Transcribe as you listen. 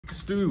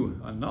do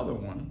another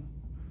one,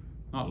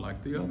 not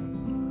like the other.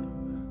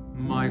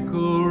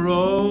 Michael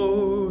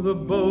rowed the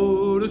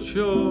boat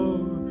ashore,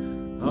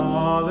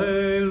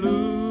 hallelujah.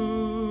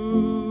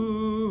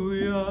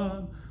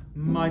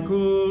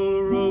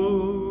 Michael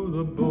rowed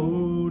the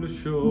boat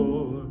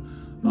ashore,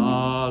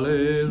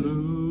 hallelujah.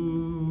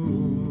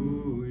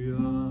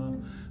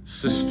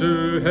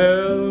 Sister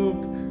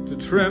helped to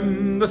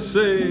trim the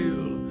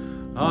sail,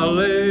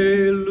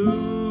 hallelujah.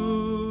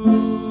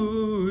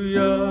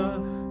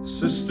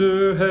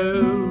 Sister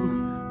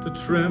helped to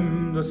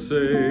trim the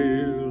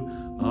sail,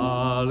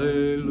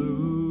 hallelujah.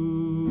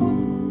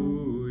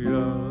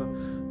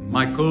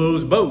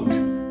 Michael's boat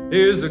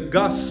is a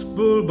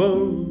gospel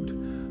boat,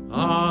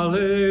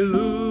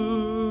 hallelujah.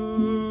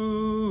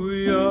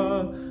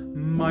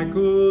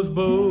 Michael's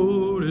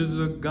boat is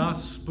a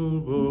gospel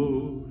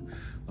boat,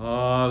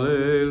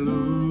 hallelujah.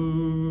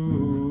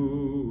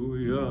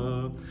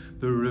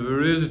 The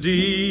river is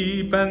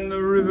deep and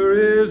the river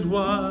is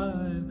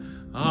wide,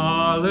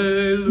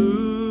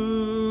 hallelujah.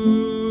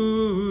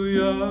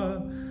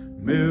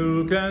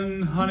 Milk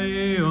and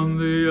honey on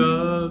the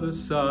other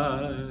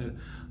side,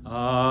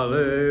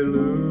 hallelujah.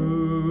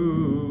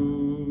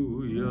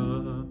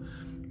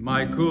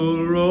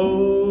 Michael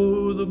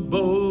rowed the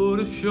boat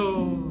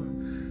ashore,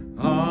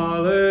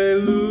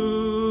 hallelujah.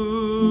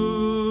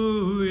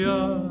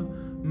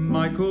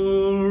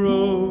 Michael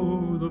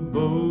rowed the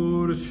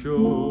boat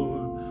ashore,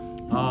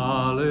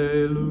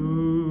 hallelujah.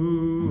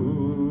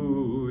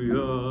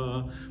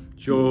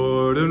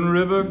 Jordan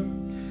River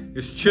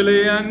is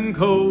chilly and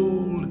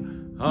cold,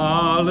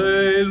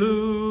 hallelujah.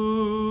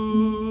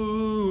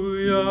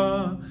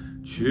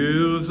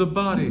 Chills the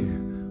body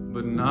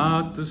but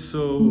not the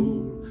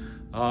soul,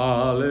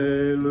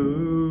 hallelujah.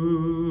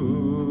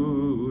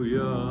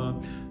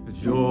 The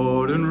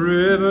Jordan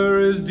River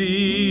is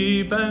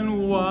deep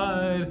and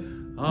wide,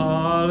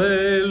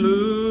 hallelujah.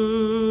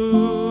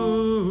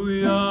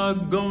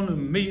 Gonna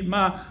meet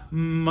my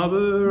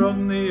mother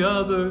on the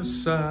other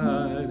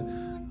side,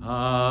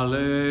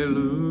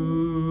 hallelujah.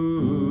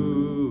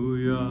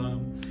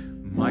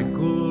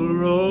 Michael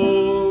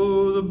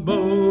rowed the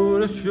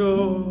boat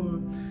ashore,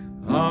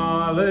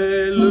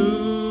 hallelujah.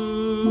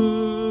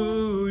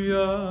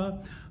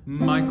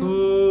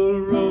 Michael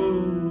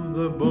rowed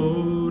the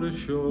boat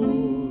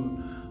ashore,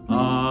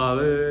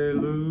 hallelujah.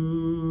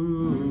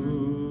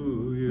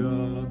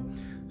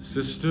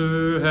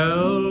 Sister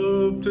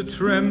helped to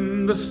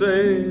trim the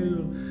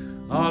sail,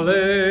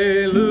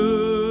 hallelujah.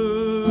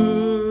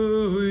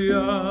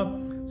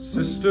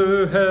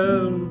 Sister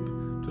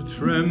helped to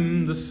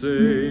trim the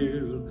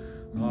sail,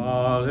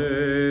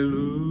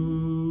 hallelujah.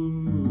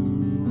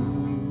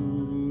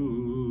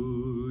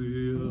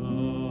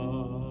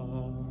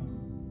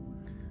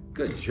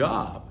 Good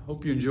job.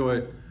 Hope you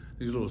enjoyed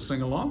these little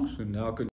sing-alongs, and now